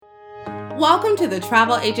Welcome to the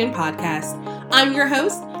Travel Agent Podcast. I'm your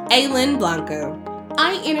host, Aylin Blanco.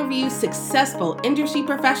 I interview successful industry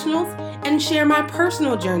professionals and share my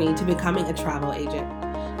personal journey to becoming a travel agent.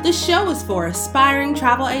 The show is for aspiring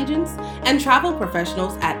travel agents and travel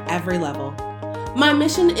professionals at every level. My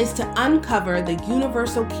mission is to uncover the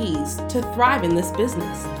universal keys to thrive in this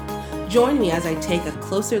business. Join me as I take a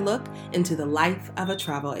closer look into the life of a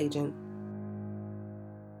travel agent.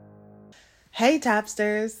 Hey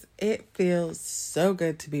Tapsters, it feels so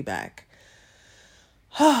good to be back.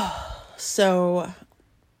 So,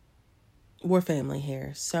 we're family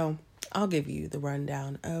here, so I'll give you the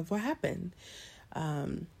rundown of what happened.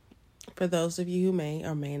 For those of you who may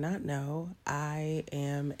or may not know, I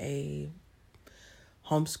am a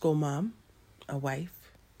homeschool mom, a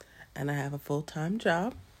wife, and I have a full-time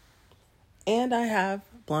job. And I have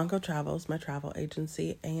Blanco Travels, my travel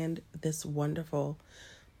agency, and this wonderful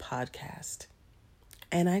podcast.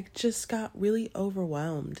 And I just got really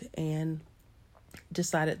overwhelmed and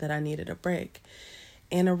decided that I needed a break.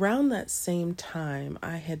 And around that same time,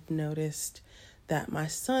 I had noticed that my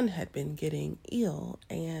son had been getting ill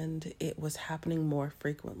and it was happening more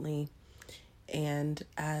frequently. And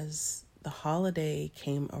as the holiday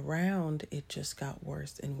came around, it just got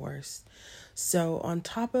worse and worse. So on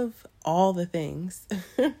top of all the things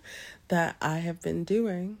that I have been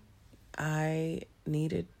doing, I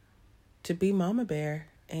needed to be mama bear.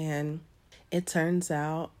 And it turns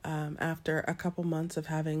out after a couple months of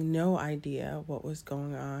having no idea what was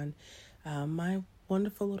going on, my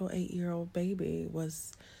wonderful little 8-year-old baby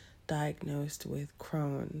was diagnosed with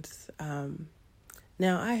Crohn's.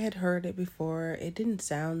 Now, I had heard it before. It didn't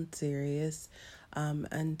sound serious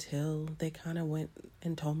until they kind of went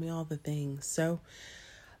and told me all the things. So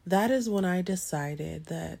that is when I decided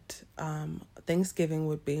that Thanksgiving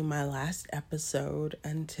would be my last episode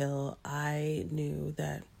until I knew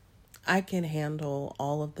that I can handle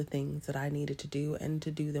all of the things that I needed to do and to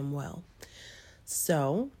do them well.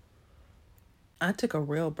 So I took a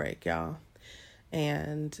real break, y'all.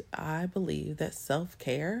 And I believe that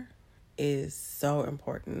self-care is so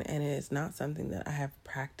important, and it is not something that I have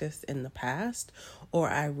practiced in the past or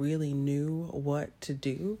I really knew what to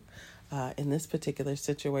do. In this particular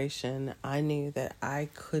situation, I knew that I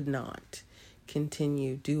could not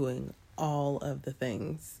continue doing all of the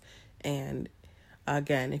things. And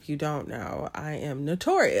again, if you don't know, I am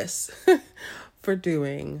notorious for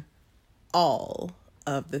doing all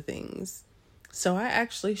of the things. So I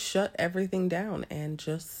actually shut everything down and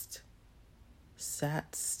just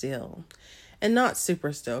sat still. And not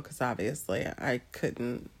super still, because obviously I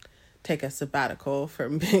couldn't take a sabbatical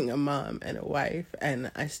from being a mom and a wife, and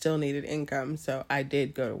I still needed income, so I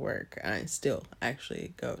did go to work. I still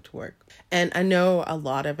actually go to work. And I know a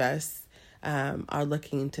lot of us are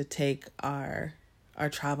looking to take our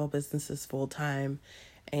travel businesses full time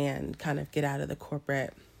and kind of get out of the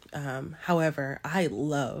corporate. However, I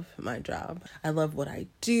love my job. I love what I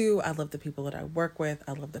do. I love the people that I work with.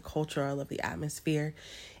 I love the culture. I love the atmosphere.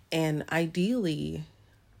 And ideally,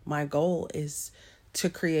 my goal is to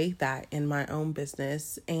create that in my own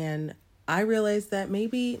business. And I realized that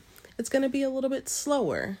maybe it's going to be a little bit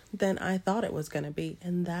slower than I thought it was going to be.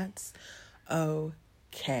 And that's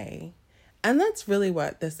okay. And that's really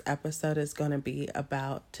what this episode is going to be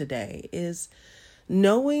about today, is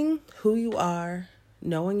knowing who you are,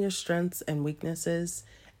 knowing your strengths and weaknesses,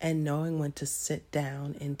 and knowing when to sit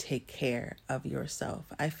down and take care of yourself.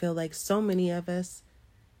 I feel like so many of us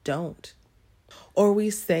don't. Or we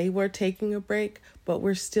say we're taking a break, but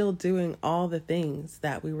we're still doing all the things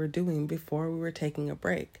that we were doing before we were taking a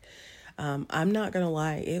break. I'm not going to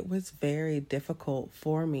lie, it was very difficult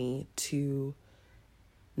for me to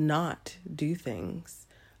not do things.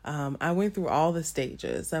 I went through all the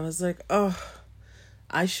stages. I was like,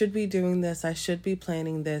 I should be doing this. I should be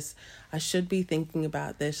planning this. I should be thinking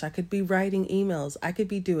about this. I could be writing emails. I could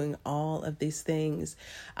be doing all of these things.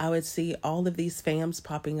 I would see all of these FAMs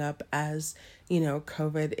popping up as,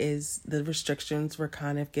 the restrictions were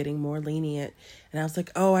kind of getting more lenient. And I was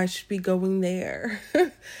like, I should be going there.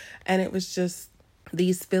 And it was just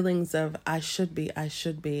these feelings of I should be,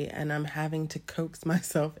 and I'm having to coax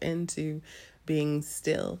myself into being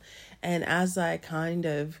still. And as I kind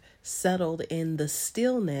of settled in the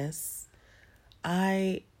stillness,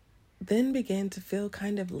 I then began to feel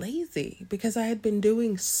kind of lazy because I had been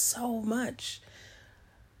doing so much.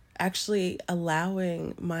 Actually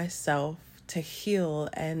allowing myself to heal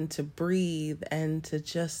and to breathe and to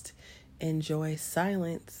just enjoy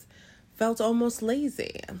silence felt almost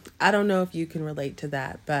lazy. I don't know if you can relate to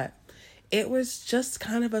that, but it was just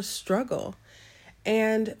kind of a struggle.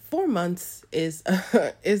 And 4 months is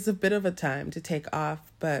a bit of a time to take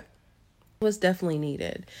off, but was definitely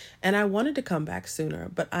needed. And I wanted to come back sooner,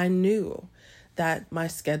 but I knew that my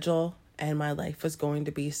schedule and my life was going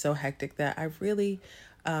to be so hectic that I really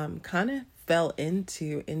kind of fell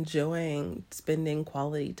into enjoying spending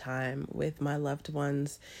quality time with my loved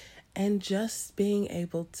ones and just being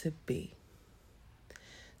able to be.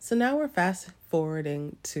 So now we're fast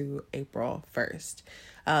forwarding to April 1st.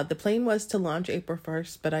 The plan was to launch April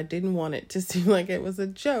 1st, but I didn't want it to seem like it was a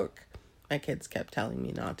joke. My kids kept telling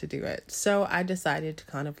me not to do it. So I decided to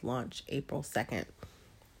kind of launch April 2nd.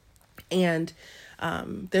 And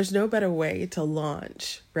there's no better way to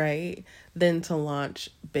launch, right, than to launch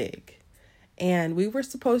big. And we were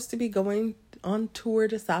supposed to be going on tour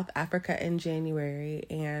to South Africa in January.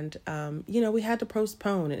 And, we had to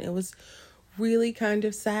postpone, and it was really kind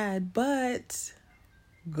of sad, but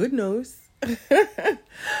good news.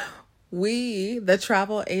 We, the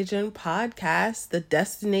Travel Agent Podcast, the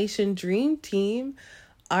Destination Dream Team,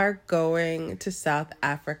 are going to South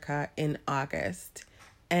Africa in August.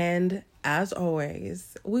 And as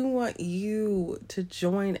always, we want you to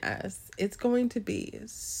join us. It's going to be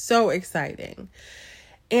so exciting.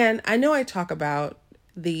 And I know I talk about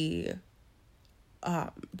the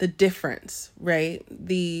difference, right?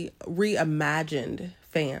 The reimagined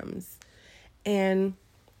FAMs. And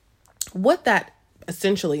what that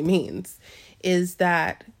essentially means is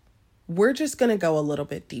that we're just going to go a little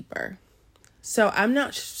bit deeper. So I'm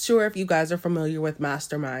not sure if you guys are familiar with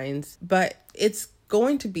masterminds, but it's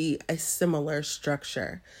going to be a similar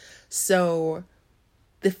structure. So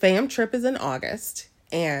the FAM trip is in August,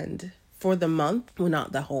 and for the month, well,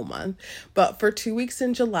 not the whole month, but for 2 weeks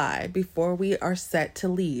in July, before we are set to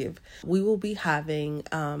leave, we will be having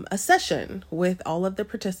a session with all of the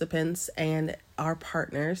participants and our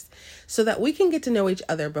partners so that we can get to know each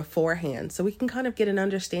other beforehand, so we can kind of get an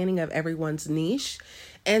understanding of everyone's niche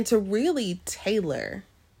and to really tailor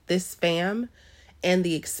this FAM and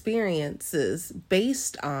the experiences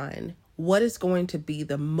based on what is going to be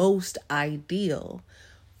the most ideal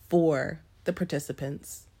for the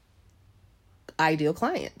participants' ideal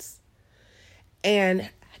clients. And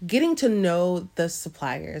getting to know the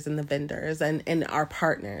suppliers and the vendors and our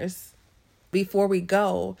partners before we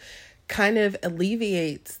go kind of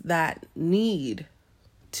alleviates that need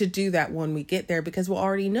to do that when we get there, because we'll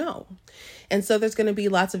already know. And so there's going to be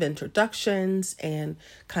lots of introductions and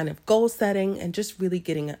kind of goal setting and just really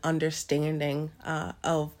getting an understanding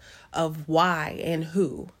of why and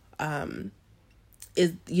who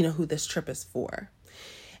is, who this trip is for.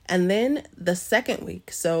 And then the second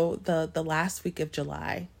week, so the last week of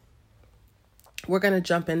July, we're going to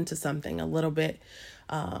jump into something a little bit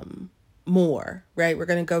more, right? We're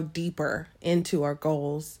going to go deeper into our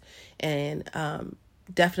goals and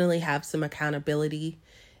definitely have some accountability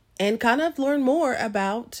and kind of learn more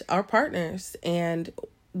about our partners and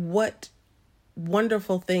what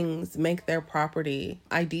wonderful things make their property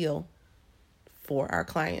ideal for our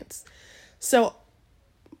clients. So,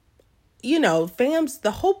 FAMs,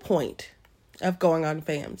 the whole point of going on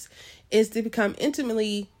FAMs is to become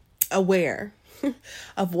intimately aware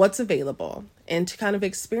of what's available and to kind of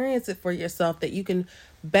experience it for yourself, that you can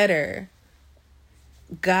better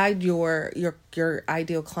guide your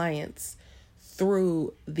ideal clients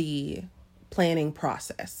through the planning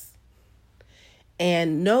process.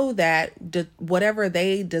 And know that whatever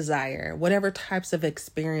they desire, whatever types of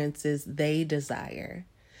experiences they desire,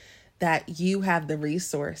 that you have the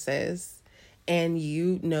resources and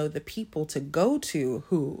the people to go to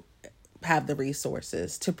who have the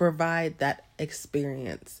resources to provide that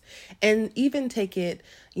experience, and even take it,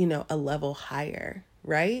 a level higher,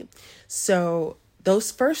 right? So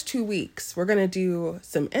those first 2 weeks, we're going to do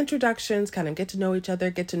some introductions, kind of get to know each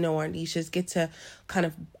other, get to know our niches, get to kind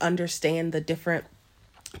of understand the different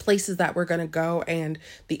places that we're going to go and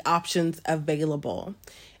the options available.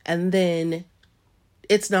 And then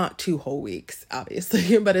it's not 2 whole weeks,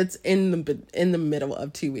 obviously, but it's in the middle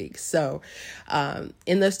of 2 weeks. So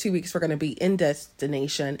in those 2 weeks, we're going to be in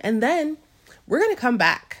destination, and then we're going to come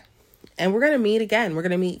back and we're going to meet again. We're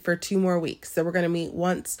going to meet for 2 more weeks. So we're going to meet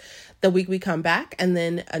once the week we come back, and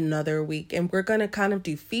then another week. And we're going to kind of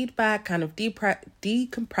do feedback, kind of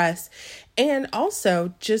decompress, and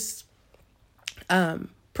also just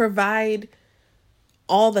provide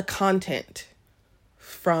all the content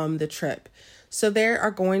from the trip. So there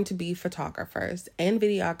are going to be photographers and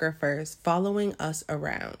videographers following us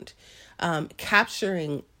around,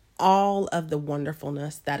 capturing all of the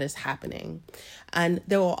wonderfulness that is happening. And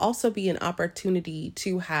there will also be an opportunity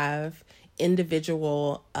to have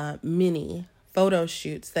individual mini photo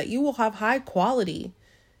shoots that you will have high quality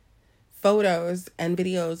photos and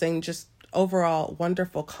videos and just overall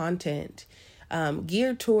wonderful content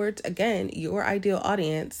geared towards, again, your ideal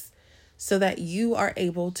audience so that you are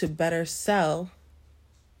able to better sell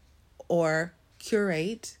or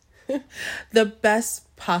curate the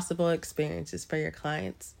best possible experiences for your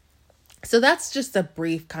clients. So that's just a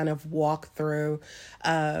brief kind of walkthrough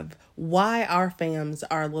of why our FAMs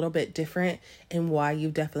are a little bit different and why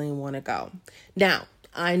you definitely want to go. Now,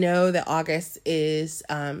 I know that August is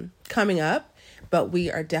coming up, but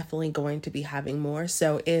we are definitely going to be having more.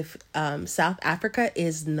 So if South Africa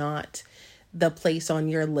is not the place on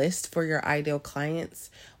your list for your ideal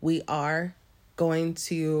clients, we are going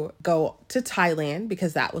to go to Thailand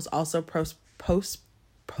because that was also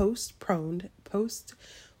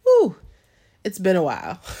it's been a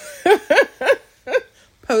while.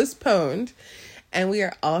 Postponed. And we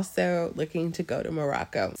are also looking to go to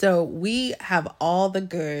Morocco. So we have all the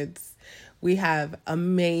goods. We have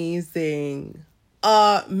amazing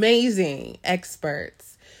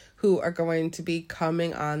experts who are going to be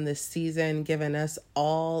coming on this season, giving us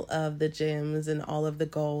all of the gems and all of the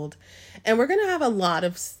gold. And we're going to have a lot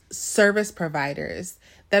of service providers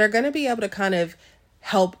that are going to be able to kind of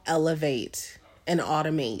help elevate and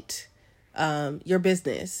automate your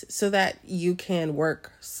business so that you can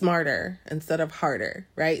work smarter instead of harder,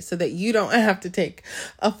 right? So that you don't have to take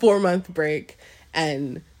a 4-month break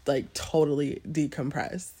and like totally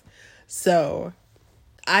decompress. So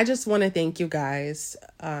I just want to thank you guys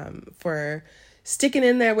for sticking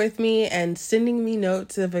in there with me and sending me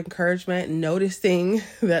notes of encouragement, noticing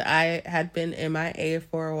that I had been MIA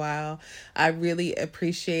for a while. I really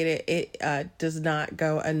appreciate it. It does not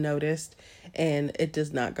go unnoticed and it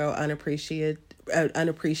does not go unappreciated.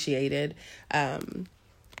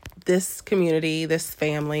 This community, this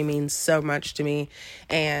family means so much to me.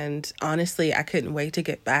 And honestly, I couldn't wait to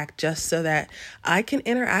get back just so that I can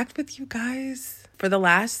interact with you guys. For the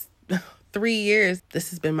last 3 years,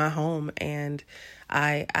 this has been my home and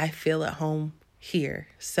I feel at home here.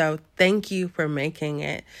 So thank you for making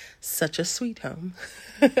it such a sweet home.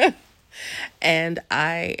 And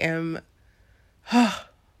I am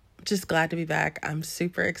just glad to be back. I'm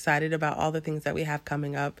super excited about all the things that we have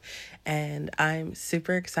coming up. And I'm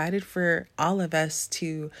super excited for all of us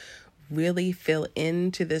to really fill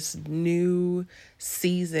into this new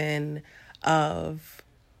season of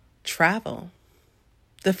travel.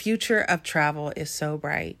 The future of travel is so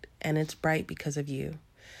bright, and it's bright because of you.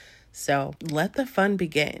 So let the fun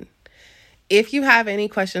begin. If you have any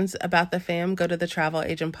questions about the fam, go to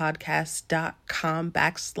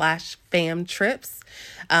thetravelagentpodcast.com/fam trips.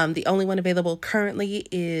 The only one available currently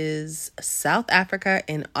is South Africa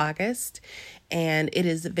in August, and it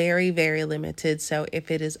is very, very limited. So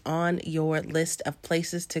if it is on your list of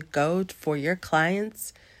places to go for your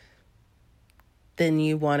clients, then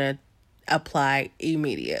you want to apply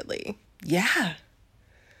immediately. Yeah.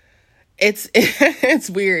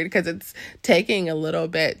 It's weird because it's taking a little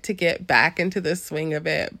bit to get back into the swing of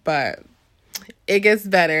it, but it gets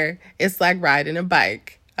better. It's like riding a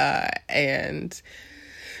bike, and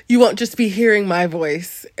you won't just be hearing my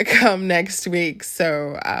voice come next week.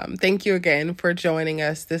 So thank you again for joining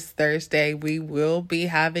us this Thursday. We will be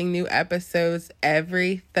having new episodes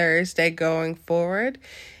every Thursday going forward,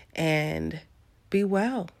 and be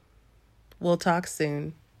well. We'll talk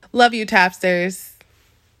soon. Love you, Tapsters.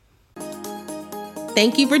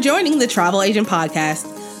 Thank you for joining the Travel Agent Podcast.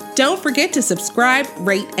 Don't forget to subscribe,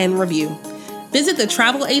 rate, and review. Visit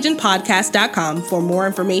thetravelagentpodcast.com for more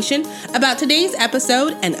information about today's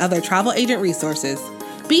episode and other travel agent resources.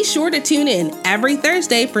 Be sure to tune in every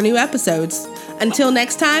Thursday for new episodes. Until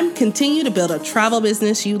next time, continue to build a travel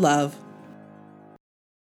business you love.